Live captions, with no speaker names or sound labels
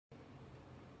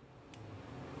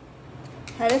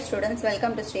Hello students,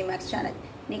 welcome to Streamax channel.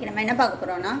 இன்னைக்கு நம்ம என்ன பார்க்க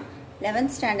போறோம்னா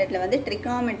 11th standardல வந்து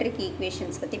trigonometric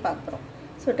equations பத்தி பார்க்க போறோம்.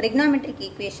 So trigonometric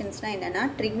equationsனா என்னன்னா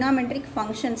trigonometric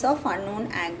functions of unknown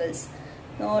angles.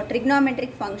 So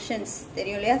trigonometric functions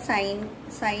தெரியும் இல்லையா,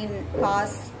 sin,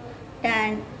 cos,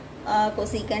 tan,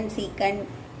 cosecant, secant,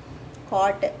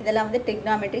 cot இதெல்லாம் வந்து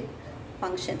trigonometric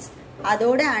functions.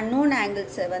 அதோட unknown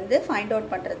angles வந்து find out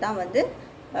பண்றது தான் வந்து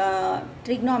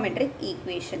trigonometric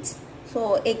equations. So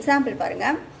example பாருங்க,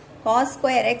 cos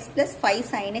square x plus 5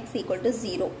 sin x equal to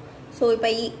 0. So இப்போ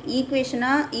equation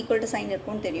equal to sin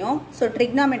இருக்கும்னு தெரியும். So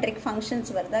trigonometric functions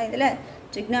வருதா இதில்,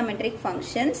 trigonometric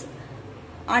functions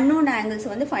unknown angles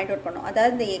வந்து find out பண்ணோம்.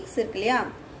 அதாவது இந்த x இருக்கு இல்லையா,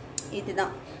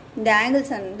 இதுதான் இந்த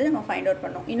angles வந்து நம்ம find out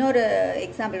பண்ணோம். இன்னொரு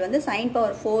example வந்து sin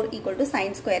power 4 equal to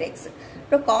sin square x.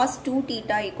 அப்புறம் cos 2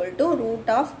 theta equal to root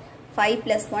of 5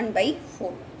 plus 1 by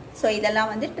 4. So இதெல்லாம்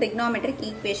வந்து trigonometric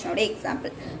equation ஓட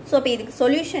example. So இப்போ இதுக்கு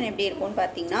solution எப்படி இருக்கும்னு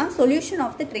பார்த்தீங்கன்னா, solution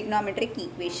of the trigonometric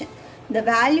equation, the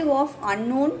value of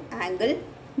unknown angle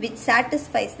which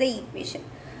satisfies the equation.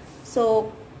 So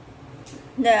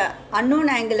the unknown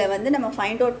angle வந்து நம்ம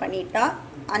find out பண்ணிட்டா,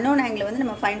 unknown angle வந்து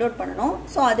நம்ம find out பண்ணணும்.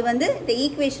 So அது வந்து the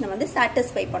equation வந்து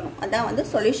satisfy பண்ணும். அதான் வந்து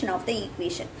solution of the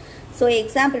equation. So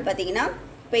example பார்த்தீங்கன்னா,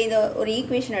 இப்போ இந்த ஒரு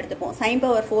equation எடுத்துப்போம், sin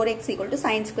power 4x equal to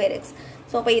sin square x.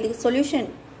 So இப்போ இதுக்கு solution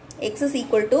x is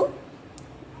equal to,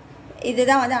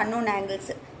 இதுதான் வந்து unknown angles.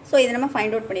 So இதை நம்ம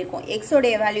find out பண்ணியிருக்கோம். x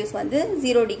உடைய values வந்து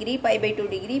 0 degree, pi by 2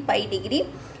 degree, pi degree,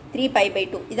 3 pi by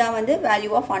 2. இதான் வந்து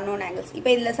value of unknown angles.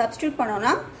 இப்போ இதில் substitute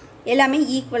பண்ணோம்னா எல்லாமே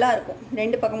ஈக்குவலாக இருக்கும்,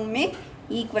 ரெண்டு பக்கமுமே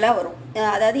ஈக்குவலாக வரும்.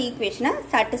 அதாவது ஈக்குவேஷனை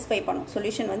சாட்டிஸ்ஃபை பண்ணும்,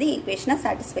 சொல்யூஷன் வந்து ஈக்குவேஷனை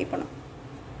சாட்டிஸ்ஃபை பண்ணும்.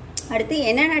 அடுத்து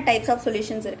என்னென்ன டைப்ஸ் ஆஃப்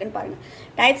சொல்யூஷன்ஸ் இருக்குன்னு பாருங்க.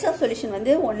 டைப்ஸ் ஆஃப் சொல்யூஷன்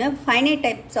வந்து ஒன்று ஃபைனைட்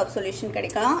டைப்ஸ் ஆஃப் சொல்யூஷன்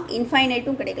கிடைக்கலாம்,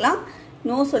 இன்ஃபைனைட்டும் கிடைக்கலாம்,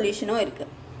 நோ சொல்யூஷனும்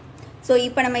இருக்குது. ஸோ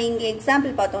இப்போ நம்ம இங்கே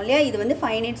எக்ஸாம்பிள் பார்த்தோம் இல்லையா, இது வந்து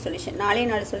ஃபைனைட் சொல்யூஷன்,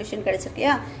 4 சொல்யூஷன் கிடச்சிருக்கு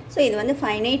இல்லையா. ஸோ இது வந்து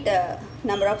ஃபைனைட்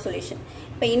நம்பர் ஆஃப் சொல்யூஷன்.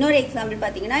 இப்போ இன்னொரு எக்ஸாம்பிள்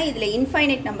பார்த்தீங்கன்னா இதில்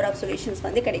இன்ஃபைனைட் நம்பர் ஆஃப் சொல்யூஷன்ஸ்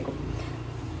வந்து கிடைக்கும்.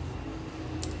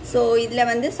 ஸோ இதில்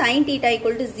வந்து சைன் தீட்டா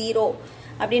ஈக்குவல் டு 0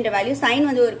 அப்படின்ற வேல்யூ, சைன்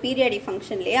வந்து ஒரு பீரியாடிக்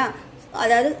ஃபங்க்ஷன் இல்லையா,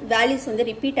 அதாவது வேல்யூஸ் வந்து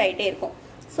ரிப்பீட் ஆகிட்டே இருக்கும்.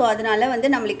 ஸோ அதனால வந்து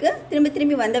நம்மளுக்கு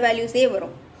திரும்பி வந்த வேல்யூஸே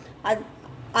வரும்.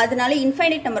 அதனால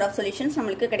இன்ஃபைனைட் நம்பர் ஆஃப் சொல்யூஷன்ஸ்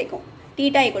நம்மளுக்கு கிடைக்கும்.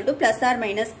 Theta equal to plus R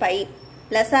minus by,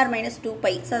 plus R minus 2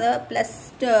 by. So அதாவது ப்ளஸ்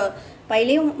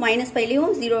பைலையும் மைனஸ் பைலையும்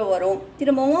 0 வரும்,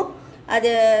 திரும்பவும் அது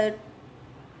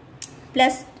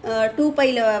ப்ளஸ் 2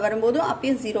 பையில் வரும்போதும்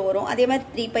அப்பயும் 0 வரும், அதே மாதிரி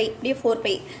 3 பை, இப்படியே 4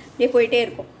 பை, இப்படியே போயிட்டே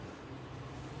இருக்கும்.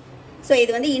 ஸோ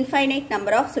இது வந்து இன்ஃபைனைட்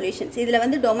நம்பர் ஆஃப் சொல்யூஷன்ஸ். இதில்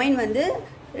வந்து டொமைன் வந்து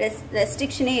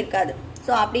ரெஸ்ட்ரிக்ஷனே இருக்காது.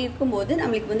 ஸோ அப்படி இருக்கும்போது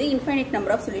நம்மளுக்கு வந்து இன்ஃபைனைட்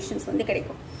நம்பர் ஆஃப் சொல்யூஷன்ஸ் வந்து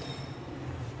கிடைக்கும்.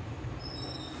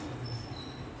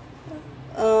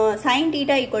 sin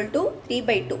theta equal to 3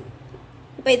 by 2.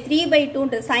 இப்போ 3 by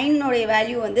 2ன்ற சைனோடைய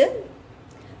வேல்யூ வந்து,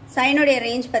 சைனோடைய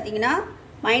ரேஞ்ச் பார்த்தீங்கன்னா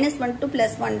 -1 to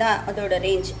 +1 தான் அதோட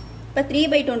ரேஞ்ச். இப்போ 3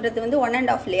 by 2ன்றது வந்து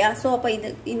 1.5 இல்லையா. ஸோ அப்போ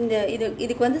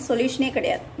இதுக்கு வந்து சொல்யூஷனே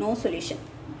கிடையாது, நோ சொல்யூஷன்.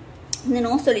 இந்த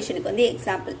நோ சொல்யூஷனுக்கு வந்து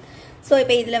எக்ஸாம்பிள். ஸோ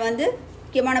இப்போ இதில் வந்து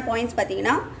முக்கியமான பாயிண்ட்ஸ்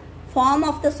பார்த்தீங்கன்னா, ஃபார்ம்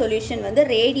ஆஃப் த சொல்யூஷன் வந்து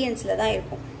ரேடியன்ஸில் தான்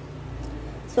இருக்கும்.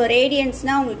 ஸோ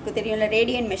ரேடியன்ஸ்னால் உங்களுக்கு தெரியும்ல,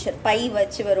 ரேடியன் மெஷர் பை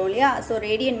வச்சு வரும் இல்லையா. ஸோ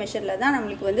ரேடியன் மெஷரில் தான்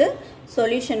நம்மளுக்கு வந்து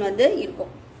சொல்யூஷன் வந்து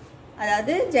இருக்கும்.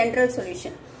 அதாவது general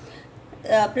solution,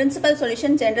 principal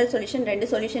solution, general solution, ரெண்டு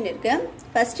சொல்யூஷன் இருக்குது.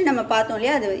 ஃபஸ்ட்டு நம்ம பார்த்தோம்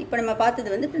இல்லையா, அது இப்போ நம்ம பார்த்தது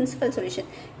வந்து பிரின்சிபல் சொல்யூஷன்.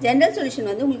 ஜென்ரல் சொல்யூஷன்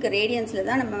வந்து உங்களுக்கு ரேடியன்ஸில்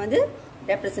தான் நம்ம வந்து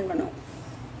ரெப்ரசன்ட் பண்ணுவோம்.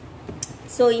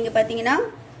 ஸோ இங்கே பார்த்தீங்கன்னா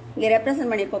இங்கே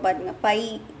ரெப்ரசன்ட் பண்ணியிருக்கோம் பாருங்க,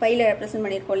 பையில் ரெப்ரசன்ட்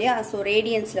பண்ணியிருக்கோம் இல்லையா. ஸோ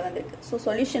ரேடியன்ஸில் வந்துருக்கு. ஸோ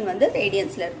சொல்யூஷன் வந்து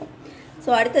ரேடியன்ஸில் இருக்கும். ஸோ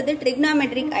அடுத்தது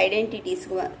ட்ரிக்னாமெட்ரிக்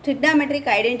ஐடென்டிட்டிஸ்க்கு, ட்ரிக்னாமெட்ரிக்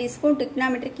ஐடென்டிட்டிஸ்க்கும்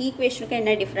ட்ரிக்னாமெட்ரிக் ஈக்குவேஷனுக்கும்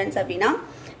என்ன டிஃப்ரென்ஸ் அப்படின்னா,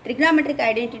 ட்ரிக்னாமெட்ரிக்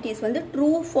ஐடென்டிட்டிஸ் வந்து true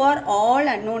for all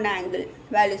unknown angle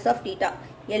values of theta,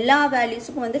 எல்லா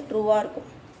வேல்யூஸுக்கும் வந்து ட்ரூவாக இருக்கும்.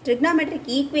 ட்ரிக்னாமெட்ரிக்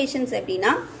ஈக்குவேஷன்ஸ்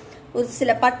எப்படின்னா ஒரு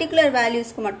சில பர்டிகுலர்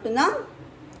வேல்யூஸ்க்கு மட்டும்தான்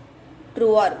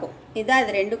ட்ரூவாக இருக்கும். இதுதான்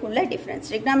இது ரெண்டுக்குள்ள டிஃப்ரென்ஸ்.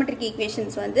 ட்ரிக்னாமெட்ரிக்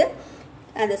ஈக்குவேஷன்ஸ் வந்து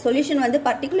அந்த சொல்யூஷன் வந்து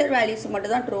பர்டிகுலர் வேல்யூஸுக்கு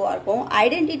மட்டும் தான் ட்ரூவாக இருக்கும்.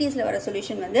 ஐடென்டிட்டிஸில் வர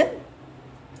சொல்யூஷன் வந்து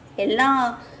எல்லா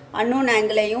அன்னோன்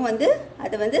ஆங்கிளையும் வந்து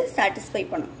அது வந்து சாட்டிஸ்ஃபை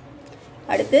பண்ணும்.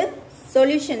 அடுத்து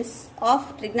சொல்யூஷன்ஸ் ஆஃப்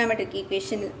ட்ரிக்னாமெட்ரிக்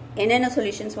ஈக்குவேஷன் என்னென்ன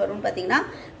சொல்யூஷன்ஸ் வரும்னு பார்த்தீங்கன்னா,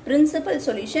 principal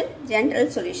solution,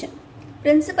 general solution.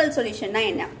 Principal சொல்யூஷன்னா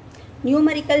என்ன,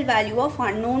 numerical value of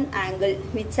unknown angle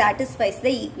which satisfies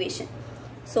the equation.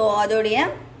 So அதோடைய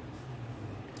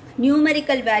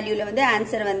நியூமரிக்கல் வேல்யூவில் வந்து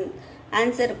ஆன்சர்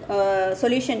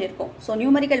சொல்யூஷன் இருக்கும். ஸோ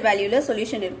நியூமரிக்கல் வேல்யூவில்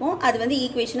சொல்யூஷன் இருக்கும், அது வந்து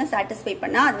ஈக்குவேஷனை சாட்டிஸ்ஃபை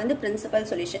பண்ணால் அது வந்து பிரின்சிபல்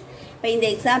சொல்யூஷன். இப்போ இந்த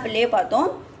எக்ஸாம்பிள்லேயே பார்த்தோம்,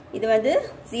 இது வந்து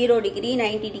 0 டிகிரி,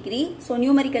 90 டிகிரி, ஸோ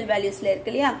நியூமரிக்கல் வேல்யூஸில்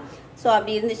இருக்கு இல்லையா. ஸோ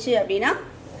அப்படி இருந்துச்சு அப்படின்னா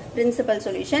பிரின்சிபல்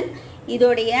சொல்யூஷன்.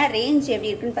 இதோடைய ரேஞ்ச்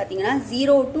எப்படி இருக்குன்னு பார்த்தீங்கன்னா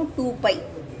 0 to 2 பை,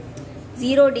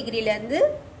 0 டிகிரிலேருந்து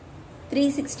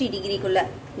 360 டிகிரிக்குள்ள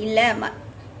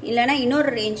இல்லைன்னா இன்னொரு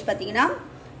ரேஞ்ச் பார்த்தீங்கன்னா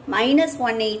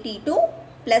 -180 to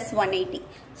 +180.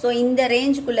 ஸோ இந்த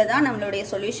ரேஞ்சுக்குள்ளே தான் நம்மளுடைய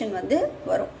சொல்யூஷன் வந்து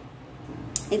வரும்.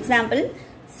 எக்ஸாம்பிள்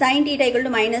sin θ =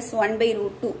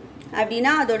 -1/√2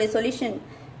 அப்படின்னா அதோடைய சொல்யூஷன்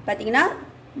பார்த்தீங்கன்னா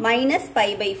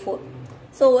 -π/4.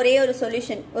 ஸோ ஒரே ஒரு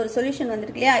சொல்யூஷன்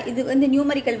வந்துருக்கு இல்லையா, இது வந்து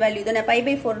நியூமரிக்கல் வேல்யூ தானே.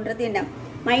 π/4ன்றது என்ன,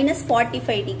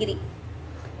 -45 டிகிரி.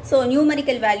 ஸோ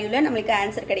நியூமரிக்கல் வேல்யூவில் நம்மளுக்கு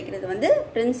ஆன்சர் கிடைக்கிறது வந்து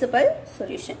பிரின்சிபல்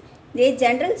சொல்யூஷன். இதே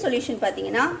ஜென்ரல் சொல்யூஷன்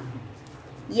பார்த்தீங்கன்னா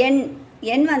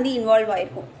n வந்து இன்வால்வ்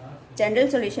ஆயிருக்கும். ஜென்ரல்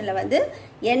சொல்யூஷனில் வந்து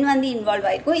n வந்து இன்வால்வ்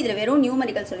ஆயிருக்கும். இதில் வெறும்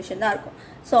நியூமரிக்கல் சொல்யூஷன் தான் இருக்கும்.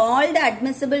 So all the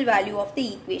admissible value of the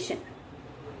equation,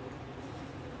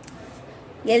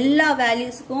 எல்லா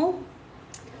வேல்யூஸுக்கும்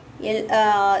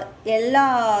எல்லா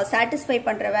சாட்டிஸ்ஃபை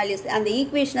பண்ணுற வேல்யூஸ், அந்த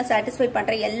ஈக்குவேஷனை சாட்டிஸ்ஃபை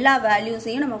பண்ணுற எல்லா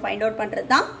வேல்யூஸையும் நம்ம ஃபைண்ட் அவுட் பண்ணுறது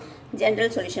தான்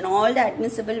general solution. All the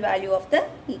admissible value of the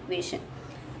equation.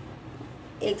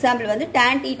 Example வந்து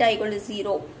tan θ =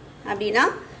 0 அப்படின்னா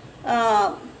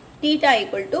θ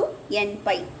 = nπ.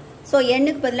 ஸோ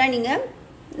எண்ணுக்கு பதிலாக நீங்கள்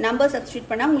நம்பர் சப்ஸ்டியூட்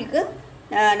பண்ணால் உங்களுக்கு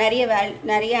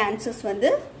நிறைய ஆன்சர்ஸ் வந்து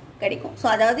கிடைக்கும். ஸோ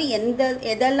அதாவது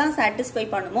எதெல்லாம் சாட்டிஸ்ஃபை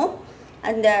பண்ணுமோ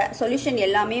அந்த சொல்யூஷன்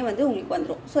எல்லாமே வந்து உங்களுக்கு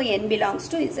வந்துடும். So n belongs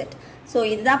to z. So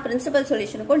இதுதான் பிரின்சிபல்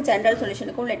சொல்யூஷனுக்கும் ஜென்ரல்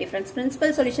சொல்யூஷனுக்கும் உள்ள டிஃப்ரென்ஸ்.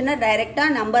 பிரின்சிபல் சொல்யூஷனை டைரெக்டாக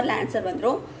நம்பரில் ஆன்சர்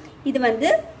வந்துடும். இது வந்து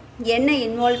என்ன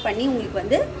இன்வால்வ் பண்ணி உங்களுக்கு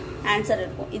வந்து ஆன்சர்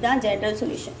இருக்கும். இதுதான் ஜென்ரல்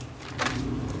சொல்யூஷன்.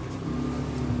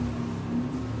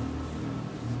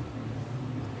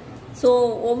 ஸோ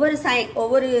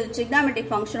ஒவ்வொரு trigonometric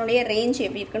ஃபங்க்ஷனுடைய ரேஞ்ச்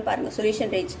எப்படி இருக்குன்னு பாருங்கள்.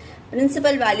 Solution range,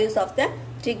 principal values of the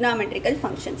trigonometrical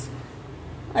functions.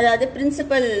 அதாவது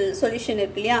பிரின்சிபல் சொல்யூஷன்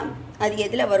இருக்கு இல்லையா, அது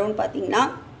எதில் வரும்னு பார்த்தீங்கன்னா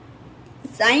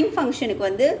சைன் ஃபங்க்ஷனுக்கு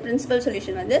வந்து பிரின்சிபல்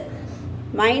சொல்யூஷன் வந்து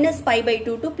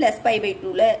 -π/2 to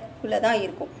 +π/2 தான்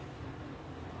இருக்கும்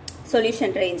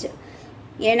சொல்யூஷன் ரேஞ்சு.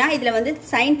 ஏன்னா இதில் வந்து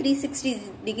sin 360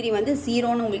 டிகிரி வந்து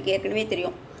 0ன்னு உங்களுக்கு ஏற்கனவே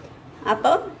தெரியும்.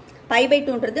 அப்போ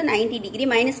π/2ன்றது 90 டிகிரி,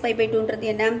 -π/2ன்றது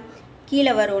என்ன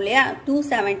கீழே வரும் இல்லையா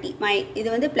 270. இது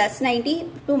வந்து +90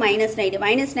 to -90,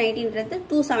 -90ன்றது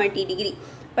 270 டிகிரி.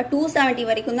 இப்போ 270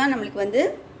 வரைக்கும் தான் நம்மளுக்கு வந்து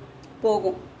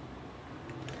போகும்.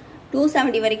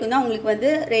 270 வரைக்கும் தான் உங்களுக்கு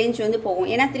வந்து ரேஞ்ச் வந்து போகும்.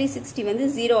 ஏன்னா 360 வந்து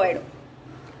 0 ஆகிடும்.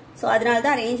 ஸோ அதனால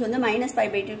தான் ரேஞ்ச் வந்து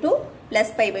 -π/2 to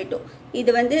 +π/2. இது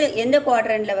வந்து எந்த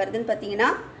குவாட்ரண்ட்டில் வருதுன்னு பார்த்தீங்கன்னா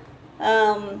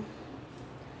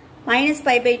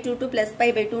 -π/2 to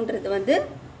 +π/2ன்றது வந்து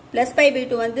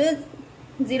 +π/2 வந்து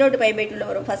 0 to π/2ல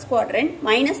வரும் ஃபர்ஸ்ட் குவாட்ரண்ட்.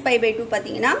 -π/2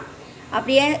 பார்த்தீங்கன்னா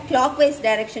அப்படியே கிளாக் வைஸ்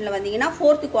டைரக்ஷனில் வந்தீங்கன்னா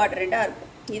ஃபோர்த் குவாட்ரண்ட்டாக இருக்கும்.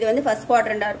 இது வந்து ஃபர்ஸ்ட்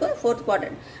குவாட்ரண்டாக இருக்கும், ஃபோர்த்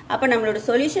குவாட்ரண்ட். அப்போ நம்மளோட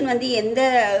சொல்யூஷன் வந்து எந்த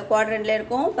குவாட்ரண்ட்டில்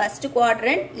இருக்கும், ஃபர்ஸ்ட்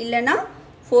குவாட்ரண்ட் இல்லைன்னா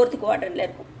ஃபோர்த் குவாட்ரண்ட்டில்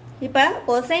இருக்கும். இப்போ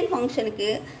கொசைன் ஃபங்க்ஷனுக்கு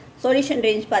சொல்யூஷன்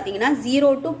ரேஞ்ச் பார்த்தீங்கன்னா 0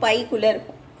 to πக்குள்ளே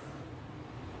இருக்கும்.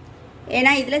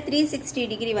 ஏன்னா இதில் 360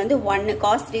 டிகிரி வந்து 1,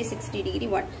 cos 360 டிகிரி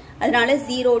 1, அதனால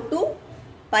 0 to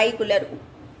πக்குள்ளே இருக்கும்.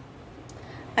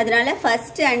 அதனால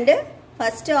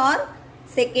ஃபர்ஸ்ட் ஆர்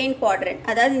செகண்ட் குவாட்ரண்ட்,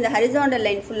 அதாவது இந்த ஹரிசாண்டல்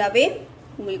லைன் ஃபுல்லாகவே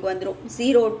உங்களுக்கு வந்துடும்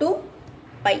 0 to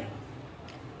π.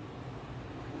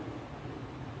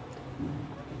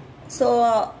 ஸோ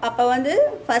அப்போ வந்து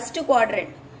ஃபர்ஸ்ட்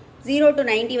குவாட்ரண்ட் 0 to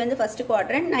 90 வந்து ஃபர்ஸ்ட்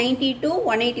குவாட்ரண்ட், 90 to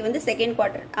 180 வந்து செகண்ட்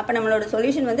குவாட்ரண்ட். அப்போ நம்மளோட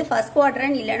சொல்யூஷன் வந்து ஃபர்ஸ்ட்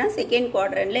குவாட்ரண்ட் இல்லைன்னா செகண்ட்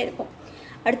குவாட்ரண்ட்டில் இருக்கும்.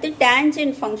 அடுத்து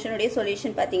டேன்ஜென்ட் ஃபங்க்ஷனுடைய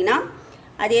சொல்யூஷன் பார்த்தீங்கன்னா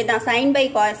அதே தான், சைன் பை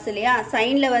காஸ் இல்லையா.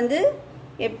 சைனில் வந்து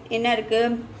என்ன இருக்குது,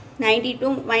 90 to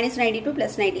 -90 to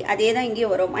 +90, அதே தான் இங்கே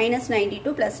வரும். -90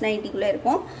 to +90குள்ளே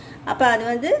இருக்கும். அப்போ அது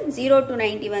வந்து 0 to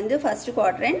 90 வந்து ஃபர்ஸ்ட்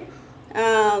குவாட்ரண்ட்,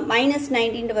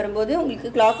 -90 வரும்போது உங்களுக்கு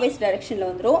கிளாக் வைஸ் டைரக்ஷனில்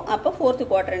வந்துடும். அப்போ ஃபோர்த்து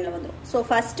குவாட்ரண்ட்டில் வந்துடும். ஸோ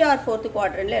ஃபர்ஸ்ட் ஆர் ஃபோர்த்து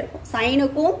குவாட்ரண்ட்டில் இருக்கும்.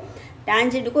 சைனுக்கும்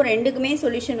டேன்ஜென்ட்டுக்கும் ரெண்டுக்குமே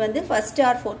சொல்யூஷன் வந்து ஃபர்ஸ்ட்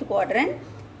ஆர் ஃபோர்த்து குவாட்ரண்ட்.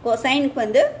 கொசைனுக்கு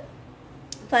வந்து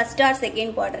ஃபர்ஸ்ட் ஆர்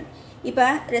செகண்ட் குவாட்ரண்ட். இப்போ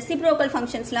ரெசிப்ரோக்கல்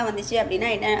ஃபங்க்ஷன்ஸ்லாம் வந்துச்சு அப்படின்னா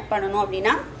என்ன பண்ணணும்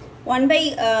அப்படின்னா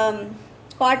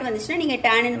 1/cot வந்துச்சுன்னா நீங்கள்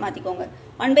டேன்னு மாற்றிக்கோங்க,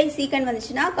 1/secant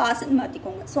வந்துச்சுன்னா காசுன்னு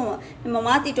மாற்றிக்கோங்க. ஸோ நம்ம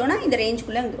மாற்றிட்டோன்னா இந்த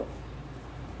ரேஞ்சுக்குள்ளே வந்துடும்.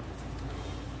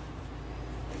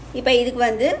 இப்போ இதுக்கு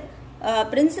வந்து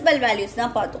பிரின்சிபல் வேல்யூஸ்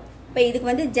தான் பார்த்தோம். இப்போ இதுக்கு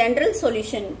வந்து ஜென்ரல்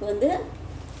சொல்யூஷனுக்கு வந்து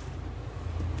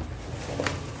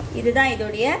இதுதான்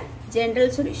இதோடைய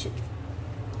ஜென்ரல் சொல்யூஷன்.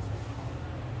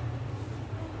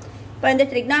 இப்போ இந்த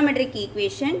trigonometric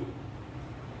equation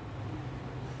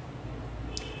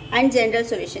and general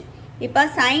solution. இப்போ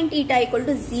sin θ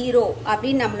 = 0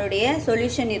 அப்படின்னு நம்மளுடைய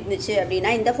சொல்யூஷன் இருந்துச்சு அப்படின்னா,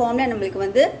 இந்த ஃபார்ம்ல நம்மளுக்கு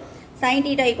வந்து sin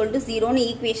θ = 0ன்னு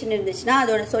ஈக்குவேஷன் இருந்துச்சுன்னா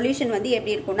அதோட சொல்யூஷன் வந்து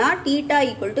எப்படி இருக்கும்னா θ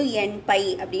 = nπ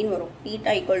அப்படின்னு வரும்.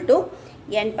 θ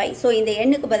 = nπ. ஸோ இந்த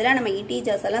எண்ணுக்கு பதிலாக நம்ம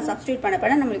இன்டீஜர்ஸ் எல்லாம் சப்ஸ்டியூட்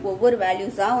பண்ண நம்மளுக்கு ஒவ்வொரு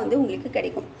வேல்யூஸாக வந்து உங்களுக்கு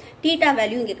கிடைக்கும். θ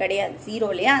வேல்யூ இங்கே கிடையாது,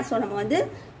 0 இல்லையா. ஸோ நம்ம வந்து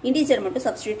இன்டீஜர் மட்டும்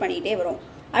சப்ஸ்டியூட் பண்ணிக்கிட்டே வரும்.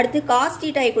 அடுத்து cos θ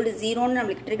 = 0ன்னு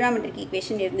நம்மளுக்கு trigonometric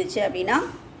equation இருந்துச்சு அப்படின்னா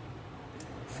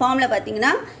ஃபார்மில்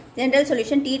பார்த்தீங்கன்னா general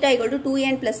solution theta equal to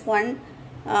 2n plus 1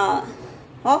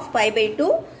 of pi by 2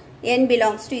 n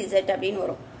belongs to z அப்படின்னு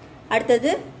வரும்.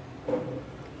 அடுத்தது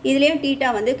இதுலேயும் theta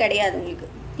வந்து கிடையாது, உங்களுக்கு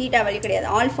theta வேல்யூ கிடையாது.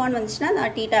 ஆல்ஃபான்னு வந்துச்சுன்னா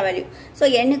நான் theta வேல்யூ. ஸோ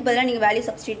எண்ணுக்கு பதிலாக நீங்கள் வேல்யூ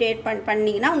சப்ஸ்டிடியூட்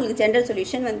பண்ணிங்கன்னா உங்களுக்கு ஜென்ரல்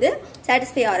சொல்யூஷன் வந்து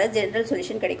சாட்டிஸ்ஃபை ஆகிற ஜென்ரல்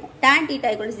சொல்யூஷன் கிடைக்கும். tan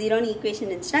theta equal to 0 equation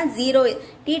இருந்துச்சுன்னா 0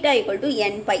 theta equal to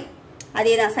n pi,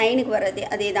 அதே தான் சைனுக்கு வர்றது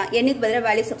அதே தான். எண்ணுக்கு பதிலாக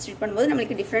வேல்யூ சப்ஸ்டிடியூட் பண்ணும்போது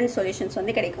நம்மளுக்கு டிஃப்ரெண்ட் சொல்யூஷன்ஸ்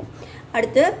வந்து கிடைக்கும்.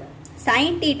 அடுத்து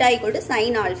sin theta equal to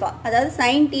sin alpha, அதாவது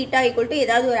sin theta equal to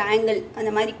ஏதாவது ஒரு ஆங்கிள் அந்த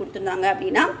மாதிரி கொடுத்துருந்தாங்க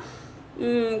அப்படின்னா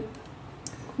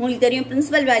உங்களுக்கு தெரியும்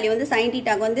பிரின்சிபல் வேல்யூ வந்து sin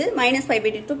thetaக்கு வந்து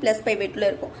 -π/2 to +π/2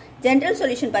 இருக்கும். ஜென்ரல்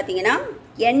சொல்யூஷன் பார்த்தீங்கன்னா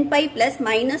n pi plus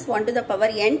 -1 to the power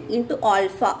n into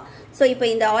alpha. So இப்போ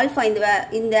இந்த ஆல்ஃபா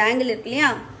இந்த ஆங்கிள் இருக்கு இல்லையா,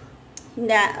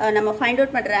 இந்த நம்ம ஃபைண்ட்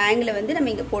அவுட் பண்ணுற ஆங்கிளை வந்து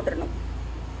நம்ம இங்கே போட்டுடணும்.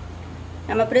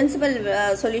 நம்ம பிரின்சிபல்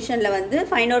சொல்யூஷனில் வந்து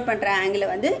ஃபைண்ட் அவுட் பண்ணுற ஆங்கிளை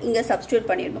வந்து இங்கே சப்ஸ்டியூட்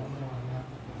பண்ணிடணும்.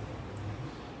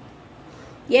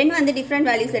 n வந்து டிஃப்ரெண்ட்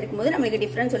வேல்யூஸ் எடுக்கும்போது நம்மளுக்கு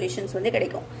டிஃப்ரெண்ட் சொல்யூஷன்ஸ் வந்து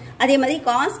கிடைக்கும். அதே மாதிரி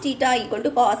cos theta equal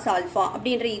to cos alpha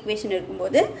அப்படின்ற ஈக்குவேஷன்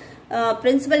இருக்கும்போது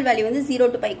பிரின்சிபல் வேல்யூ வந்து 0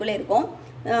 to πக்குள்ளே இருக்கும்.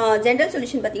 ஜென்ரல்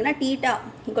சொல்யூஷன் பார்த்தீங்கன்னா theta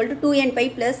equal to 2n pi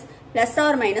plus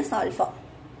or minus alpha.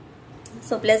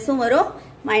 So ப்ளஸும் வரும்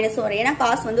மைனஸும் வரும், ஏன்னா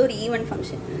காஸ் வந்து ஒரு ஈவன்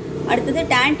ஃபங்க்ஷன். அடுத்தது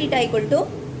tan theta equal to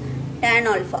tan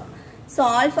alpha. So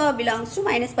alpha belongs to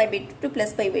 -π/2 to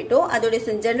 +π/2. அதோடைய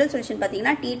ஜென்ரல் சொல்யூஷன்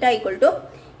பார்த்தீங்கன்னா theta equal to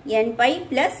n pi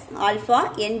plus alpha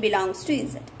n belongs to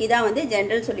z. இதான் வந்து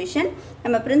ஜென்ரல் சொல்யூஷன்.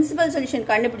 நம்ம பிரின்சிபல் சொல்யூஷன்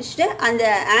கண்டுபிடிச்சிட்டு அந்த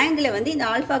ஆங்கிளை வந்து இந்த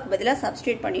ஆல்ஃபாக்கு பதிலாக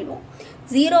சப்ஸ்டியூட் பண்ணிடுவோம்.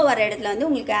 0 வர இடத்துல வந்து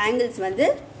உங்களுக்கு ஆங்கிள்ஸ் வந்து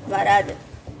வராது.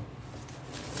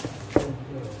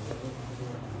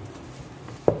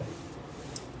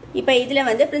 இப்போ இதில்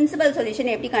வந்து பிரின்சிபல் சொல்யூஷன்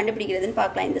எப்படி கண்டுபிடிக்கிறதுன்னு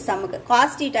பார்க்கலாம். இந்த சம்முக்கு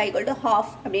cos theta equal to half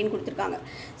அப்படின்னு கொடுத்துருக்காங்க.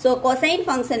 ஸோ கொசைன்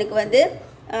ஃபங்க்ஷனுக்கு வந்து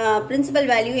பிரின்சிபல்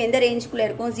வேல்யூ எந்த ரேஞ்சுக்குள்ளே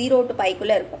இருக்கும், 0 to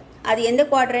πக்குள்ளே இருக்கும். அது எந்த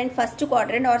quadrant, first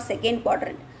quadrant R second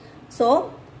quadrant. So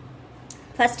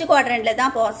first குவாட்ரண்ட்டில்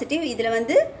தான் பாசிட்டிவ், இதில்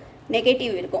வந்து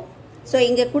நெகட்டிவ் இருக்கும். ஸோ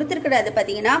இங்கே கொடுத்துருக்கிறது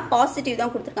பார்த்தீங்கன்னா பாசிட்டிவ்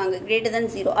தான் கொடுத்துருக்காங்க, greater than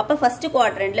 0. அப்போ ஃபர்ஸ்ட்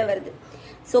குவாட்ரண்ட்டில் வருது.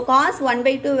 ஸோ cos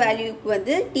 1/2 வேல்யூக்கு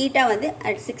வந்து theta வந்து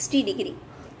at 60 degree.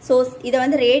 ஸோ இதை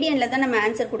வந்து ரேடியனில் தான் நம்ம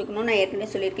ஆன்சர் கொடுக்கணும்னு நான் ஏற்கனவே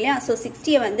சொல்லியிருக்கேன். ஸோ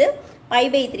 60 வந்து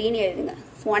π/3ன்னு எழுதுங்க.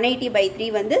 180/3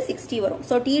 வந்து 60 வரும்.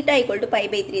 ஸோ theta equal to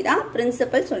π/3 தான்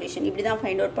பிரின்சிபல் சொல்யூஷன். இப்படி தான்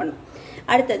ஃபைண்ட் அவுட் பண்ணும்.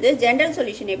 அடுத்தது ஜென்ரல்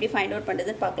சொல்யூஷன் எப்படி ஃபைண்ட் அவுட்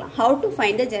பண்ணுறதுன்னு பார்க்கலாம். How to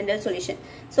find the general solution.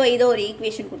 So இதோ ஒரு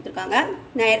ஈக்குவேஷன் கொடுத்துருக்காங்க.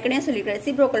 நான் ஏற்கனவே சொல்லியிருக்கேன்,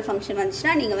 ரெசிப்ரோக்கல் ஃபங்க்ஷன்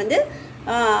வந்துச்சுன்னா நீங்கள் வந்து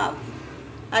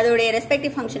அதோடைய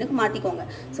ரெஸ்பெக்டிவ் ஃபங்க்ஷனுக்கு மாற்றிக்கோங்க.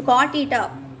 So cot theta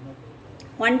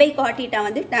 1/cot theta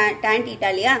வந்து tan theta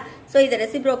இல்லையா. ஸோ இதை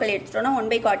ரெசிப்ரோக்கல் எடுத்துட்டோம்னா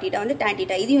 1/cot theta வந்து tan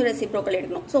theta, இதையும் ரெசிப்ரோக்கல்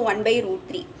எடுக்கணும். ஸோ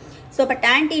 1/√3. ஸோ இப்போ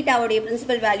tan thetaவுடைய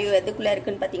பிரின்சிபல் வேல்யூ எதுக்குள்ளே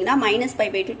இருக்குன்னு பார்த்தீங்கன்னா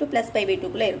 -π/2 to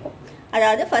 +π/2க்குள்ளே இருக்கும்.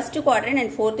 அதாவது first quadrant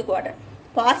and fourth quadrant.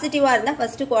 பாசிட்டிவாக இருந்தால்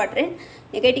ஃபர்ஸ்ட் குவாட்ரண்ட்,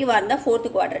 நெகட்டிவாக இருந்தால் ஃபோர்த்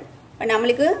குவாட்ரண்ட். இப்போ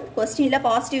நம்மளுக்கு கொஸ்டினில்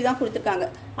பாசிட்டிவ் தான் கொடுத்துருக்காங்க,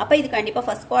 அப்போ இது கண்டிப்பாக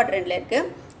ஃபர்ஸ்ட் குவாட்ரண்ட்டில் இருக்குது.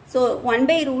 ஸோ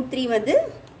 1/√3 வந்து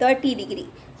 30 டிகிரி.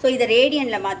 ஸோ இதை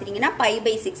ரேடியனில் மாற்றிங்கன்னா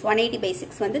π/6,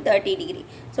 180/6 வந்து 30 degree.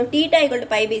 So theta equal to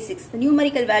π/6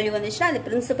 numerical value வந்துச்சுன்னா அது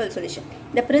பிரின்சிபல் சொல்யூஷன்.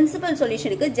 இந்த பிரின்சிபல்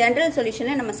சொல்யூஷனுக்கு ஜென்ரல்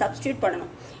சொல்யூஷனில் நம்ம சப்ஸ்டியூட்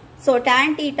பண்ணணும். So tan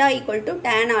theta equal to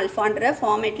tan alphaன்ற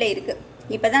ஃபார்மேட்டில் இருக்குது.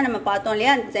 இப்போ தான் நம்ம பார்த்தோம்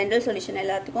இல்லையா அந்த ஜென்ரல் சொல்யூஷன்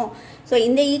எல்லாத்துக்கும். ஸோ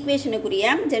இந்த ஈக்குவேஷனுக்குரிய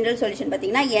ஜென்ரல் சொல்யூஷன்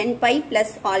பார்த்தீங்கன்னா n pi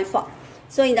plus alpha.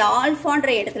 So இந்த ஆல்ஃபான்ற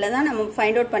இடத்துல தான் நம்ம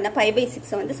ஃபைண்ட் அவுட் பண்ண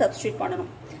π/6 வந்து சப்ஸ்டியூட் பண்ணணும்.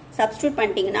 சப்ஸ்டியூட்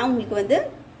பண்ணிட்டீங்கன்னா உங்களுக்கு வந்து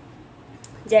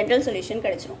ஜென்ரல் சொல்யூஷன்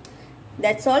கிடைச்சிடும்.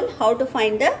 That's all how to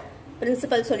find the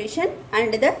principal solution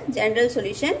and the general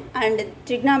solution and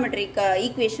trigonometric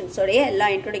ஈக்குவேஷன்ஸோடைய எல்லா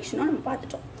இன்ட்ரோடக்ஷனும் நம்ம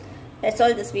பார்த்துட்டோம். That's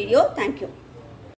all this video. Thank you.